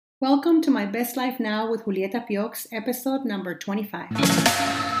Welcome to My Best Life Now with Julieta Piox, episode number 25.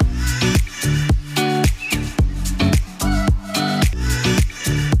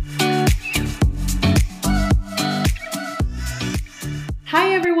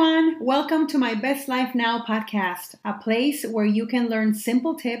 Hi everyone, welcome to My Best Life Now podcast, a place where you can learn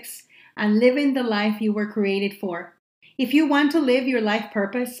simple tips and live in the life you were created for. If you want to live your life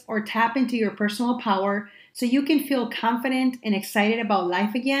purpose or tap into your personal power so you can feel confident and excited about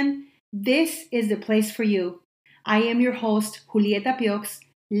life again, this is the place for you. I am your host, Julieta Piox.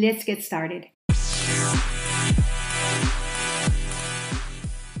 Let's get started.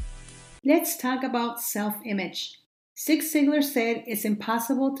 Let's talk about self-image. Zig Ziglar said it's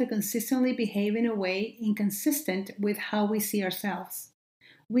impossible to consistently behave in a way inconsistent with how we see ourselves.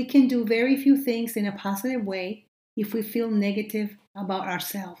 We can do very few things in a positive way if we feel negative about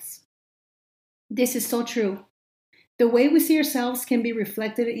ourselves. This is so true. The way we see ourselves can be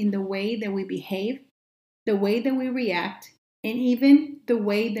reflected in the way that we behave, the way that we react, and even the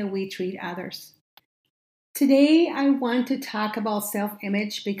way that we treat others. Today, I want to talk about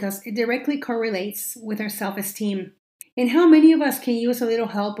self-image because it directly correlates with our self-esteem. And how many of us can use a little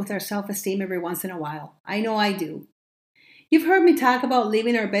help with our self-esteem every once in a while? I know I do. You've heard me talk about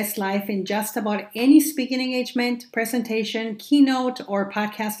living our best life in just about any speaking engagement, presentation, keynote, or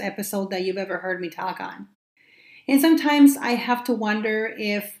podcast episode that you've ever heard me talk on. And sometimes I have to wonder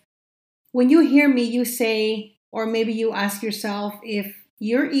if when you hear me, you say, or maybe you ask yourself if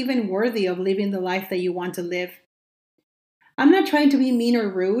you're even worthy of living the life that you want to live. I'm not trying to be mean or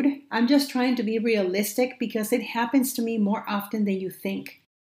rude. I'm just trying to be realistic because it happens to me more often than you think.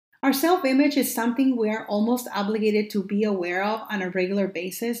 Our self-image is something we are almost obligated to be aware of on a regular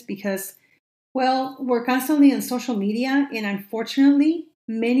basis because, we're constantly on social media and unfortunately,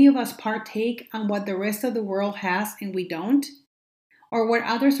 many of us partake on what the rest of the world has and we don't, or what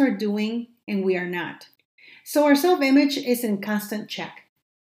others are doing and we are not. So our self-image is in constant check.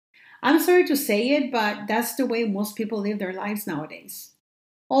 I'm sorry to say it, but that's the way most people live their lives nowadays.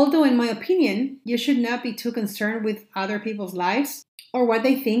 Although, in my opinion, you should not be too concerned with other people's lives or what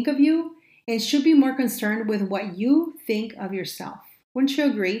they think of you, and should be more concerned with what you think of yourself. Wouldn't you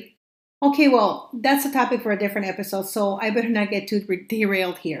agree? Okay, that's a topic for a different episode, so I better not get too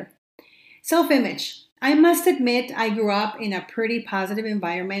derailed here. Self-image. I must admit I grew up in a pretty positive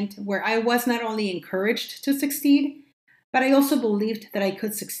environment where I was not only encouraged to succeed, but I also believed that I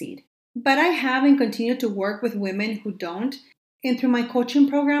could succeed. But I have and continue to work with women who don't, and through my coaching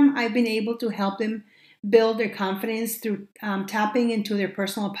program, I've been able to help them build their confidence through tapping into their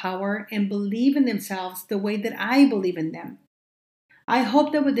personal power and believe in themselves the way that I believe in them. I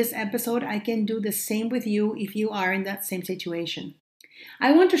hope that with this episode, I can do the same with you if you are in that same situation.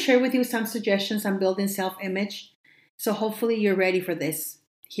 I want to share with you some suggestions on building self-image, so hopefully you're ready for this.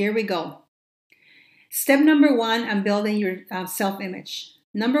 Here we go. Step number 1 on building your self-image.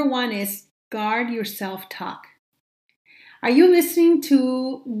 Number 1 is guard your self-talk. Are you listening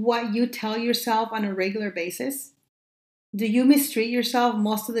to what you tell yourself on a regular basis? Do you mistreat yourself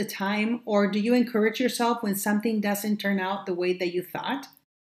most of the time, or do you encourage yourself when something doesn't turn out the way that you thought?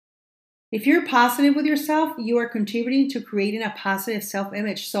 If you're positive with yourself, you are contributing to creating a positive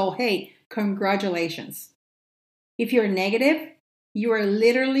self-image. So, hey, congratulations. If you're negative, you are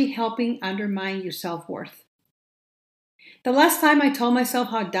literally helping undermine your self-worth. The last time I told myself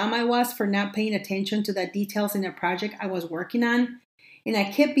how dumb I was for not paying attention to the details in a project I was working on, and I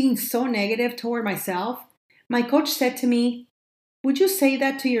kept being so negative toward myself, my coach said to me, "Would you say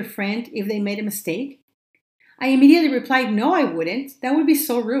that to your friend if they made a mistake?" I immediately replied, "No, I wouldn't. That would be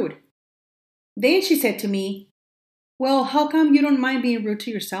so rude." Then she said to me, "Well, how come you don't mind being rude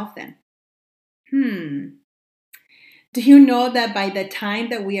to yourself then?" Do you know that by the time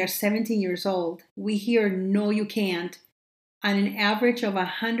that we are 17 years old, we hear "no, you can't" on an average of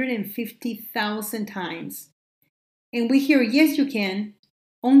 150,000 times. And we hear "yes, you can"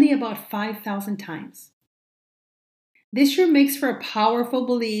 only about 5,000 times. This sure makes for a powerful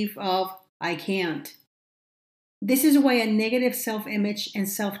belief of "I can't." This is why a negative self-image and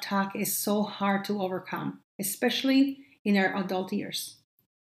self-talk is so hard to overcome, especially in our adult years.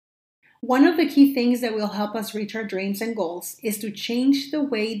 One of the key things that will help us reach our dreams and goals is to change the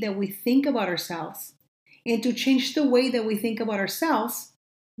way that we think about ourselves. And to change the way that we think about ourselves,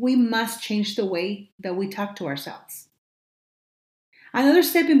 we must change the way that we talk to ourselves. Another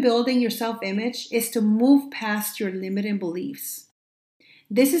step in building your self-image is to move past your limiting beliefs.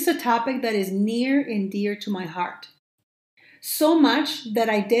 This is a topic that is near and dear to my heart. So much that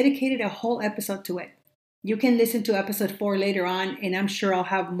I dedicated a whole episode to it. You can listen to episode 4 later on, and I'm sure I'll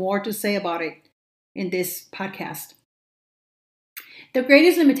have more to say about it in this podcast. The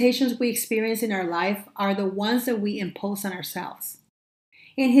greatest limitations we experience in our life are the ones that we impose on ourselves.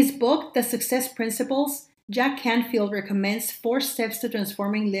 In his book, The Success Principles, Jack Canfield recommends 4 steps to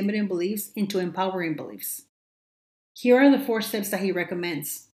transforming limiting beliefs into empowering beliefs. Here are the 4 steps that he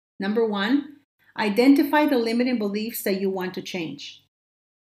recommends. Number 1, identify the limiting beliefs that you want to change.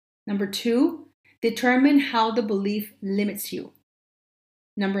 Number 2, determine how the belief limits you.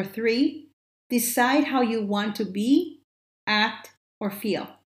 Number 3, decide how you want to be, act, or feel.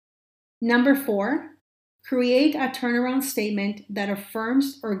 Number 4, create a turnaround statement that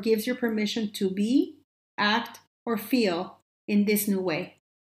affirms or gives you permission to be, act, or feel in this new way.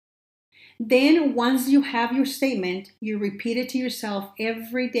 Then, once you have your statement, you repeat it to yourself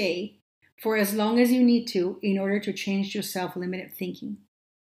every day for as long as you need to in order to change your self-limited thinking.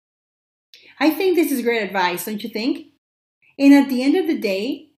 I think this is great advice, don't you think? And at the end of the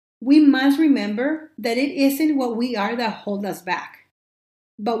day, we must remember that it isn't what we are that holds us back,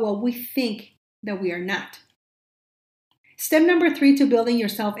 but what we think that we are not. Step number 3 to building your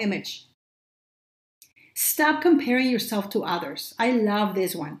self-image. Stop comparing yourself to others. I love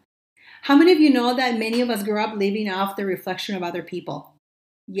this one. How many of you know that many of us grew up living off the reflection of other people?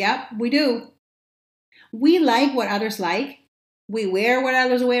 Yep, we do. We like what others like. We wear what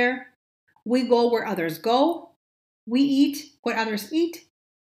others wear. We go where others go. We eat what others eat.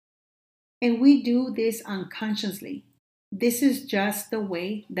 And we do this unconsciously. This is just the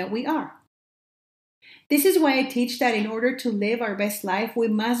way that we are. This is why I teach that in order to live our best life, we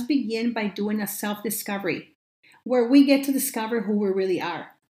must begin by doing a self-discovery, where we get to discover who we really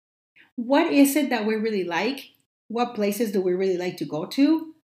are. What is it that we really like? What places do we really like to go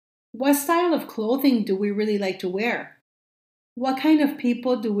to? What style of clothing do we really like to wear? What kind of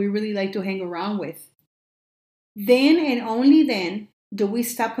people do we really like to hang around with? Then and only then do we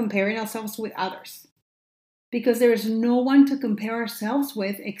stop comparing ourselves with others. Because there is no one to compare ourselves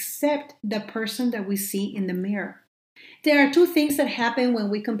with except the person that we see in the mirror. There are 2 things that happen when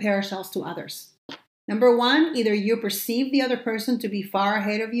we compare ourselves to others. Number 1, either you perceive the other person to be far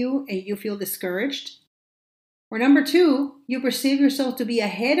ahead of you and you feel discouraged. Or number 2, you perceive yourself to be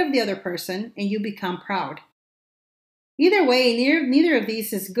ahead of the other person and you become proud. Either way, neither of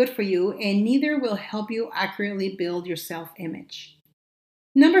these is good for you and neither will help you accurately build your self-image.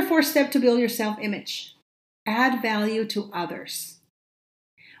 Number 4 step to build your self-image. Add value to others.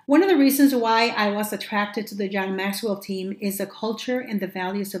 One of the reasons why I was attracted to the John Maxwell team is the culture and the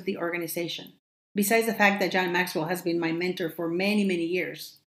values of the organization. Besides the fact that John Maxwell has been my mentor for many, many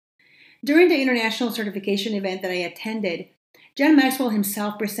years. During the international certification event that I attended, John Maxwell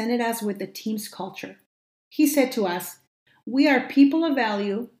himself presented us with the team's culture. He said to us, "We are people of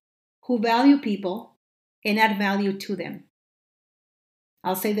value who value people and add value to them."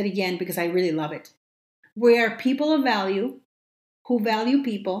 I'll say that again because I really love it. We are people of value who value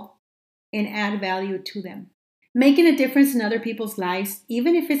people and add value to them. Making a difference in other people's lives,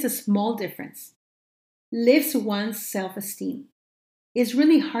 even if it's a small difference, lifts one's self-esteem. It's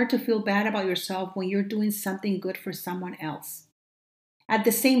really hard to feel bad about yourself when you're doing something good for someone else. At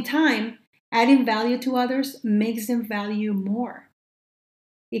the same time, adding value to others makes them value you more.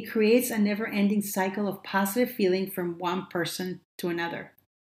 It creates a never-ending cycle of positive feeling from one person to another.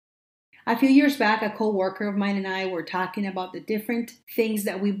 A few years back, a co-worker of mine and I were talking about the different things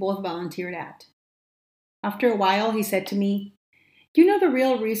that we both volunteered at. After a while, he said to me, "You know, the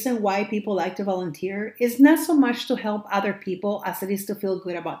real reason why people like to volunteer is not so much to help other people as it is to feel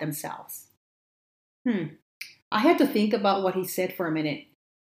good about themselves." I had to think about what he said for a minute,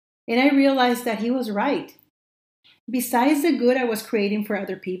 and I realized that he was right. Besides the good I was creating for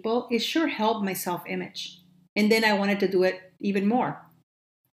other people, it sure helped my self-image. And then I wanted to do it even more.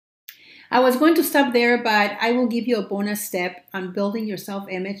 I was going to stop there, but I will give you a bonus step on building your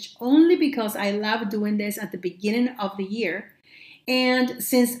self-image only because I love doing this at the beginning of the year. And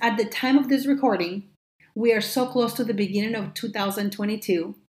since at the time of this recording, we are so close to the beginning of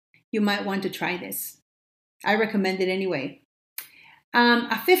 2022, you might want to try this. I recommend it anyway.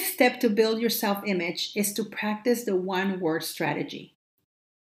 A 5th step to build your self-image is to practice the 1-word strategy.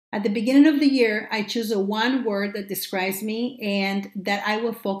 At the beginning of the year, I choose a 1 word that describes me and that I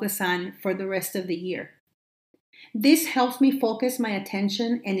will focus on for the rest of the year. This helps me focus my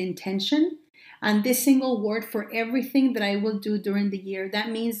attention and intention on this single word for everything that I will do during the year. That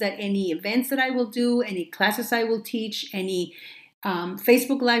means that any events that I will do, any classes I will teach, any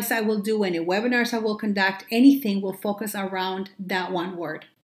Facebook Lives I will do, any webinars I will conduct, anything will focus around that 1 word.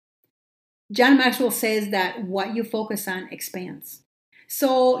 John Maxwell says that what you focus on expands.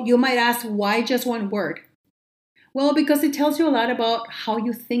 So you might ask, why just 1 word? Well, because it tells you a lot about how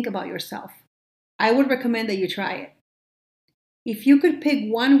you think about yourself. I would recommend that you try it. If you could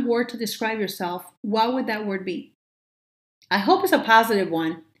pick one word to describe yourself, what would that word be? I hope it's a positive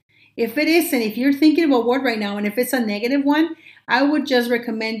one. If it isn't, if you're thinking of a word right now and if it's a negative one, I would just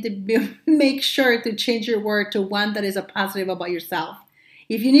recommend to make sure to change your word to one that is a positive about yourself.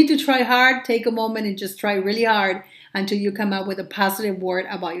 If you need to try hard, take a moment and just try really hard until you come up with a positive word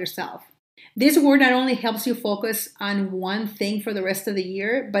about yourself. This word not only helps you focus on one thing for the rest of the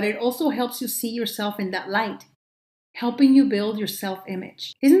year, but it also helps you see yourself in that light, helping you build your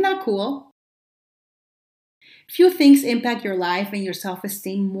self-image. Isn't that cool? Few things impact your life and your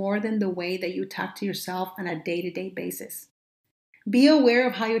self-esteem more than the way that you talk to yourself on a day-to-day basis. Be aware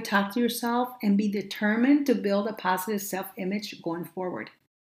of how you talk to yourself and be determined to build a positive self-image going forward.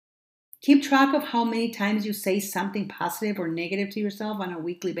 Keep track of how many times you say something positive or negative to yourself on a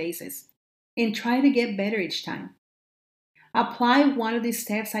weekly basis and try to get better each time. Apply one of these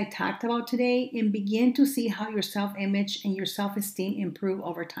steps I talked about today and begin to see how your self-image and your self-esteem improve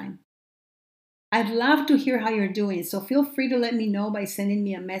over time. I'd love to hear how you're doing, so feel free to let me know by sending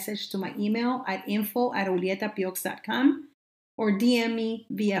me a message to my email at info@julietapiox.com or DM me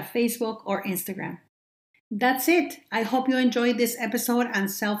via Facebook or Instagram. That's it. I hope you enjoyed this episode on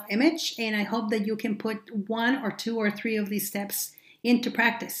self-image, and I hope that you can put 1 or 2 or 3 of these steps into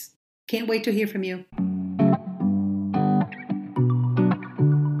practice. Can't wait to hear from you.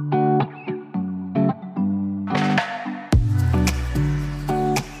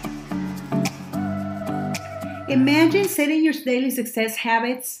 Imagine setting your daily success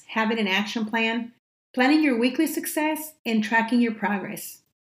habits, having an action plan, planning your weekly success, and tracking your progress.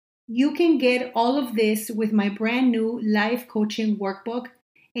 You can get all of this with my brand new life coaching workbook,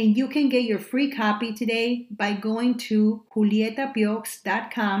 and you can get your free copy today by going to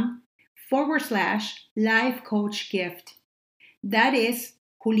julietapiox.com/life coach gift. That is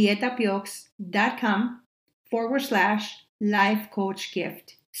julietapiox.com/life coach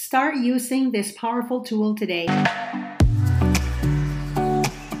gift. Start using this powerful tool today.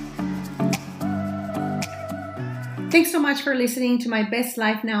 Thanks so much for listening to my Best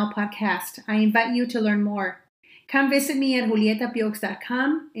Life Now podcast. I invite you to learn more. Come visit me at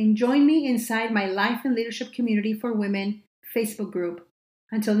julietapiox.com and join me inside my Life and Leadership Community for Women Facebook group.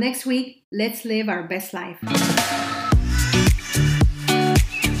 Until next week, let's live our best life.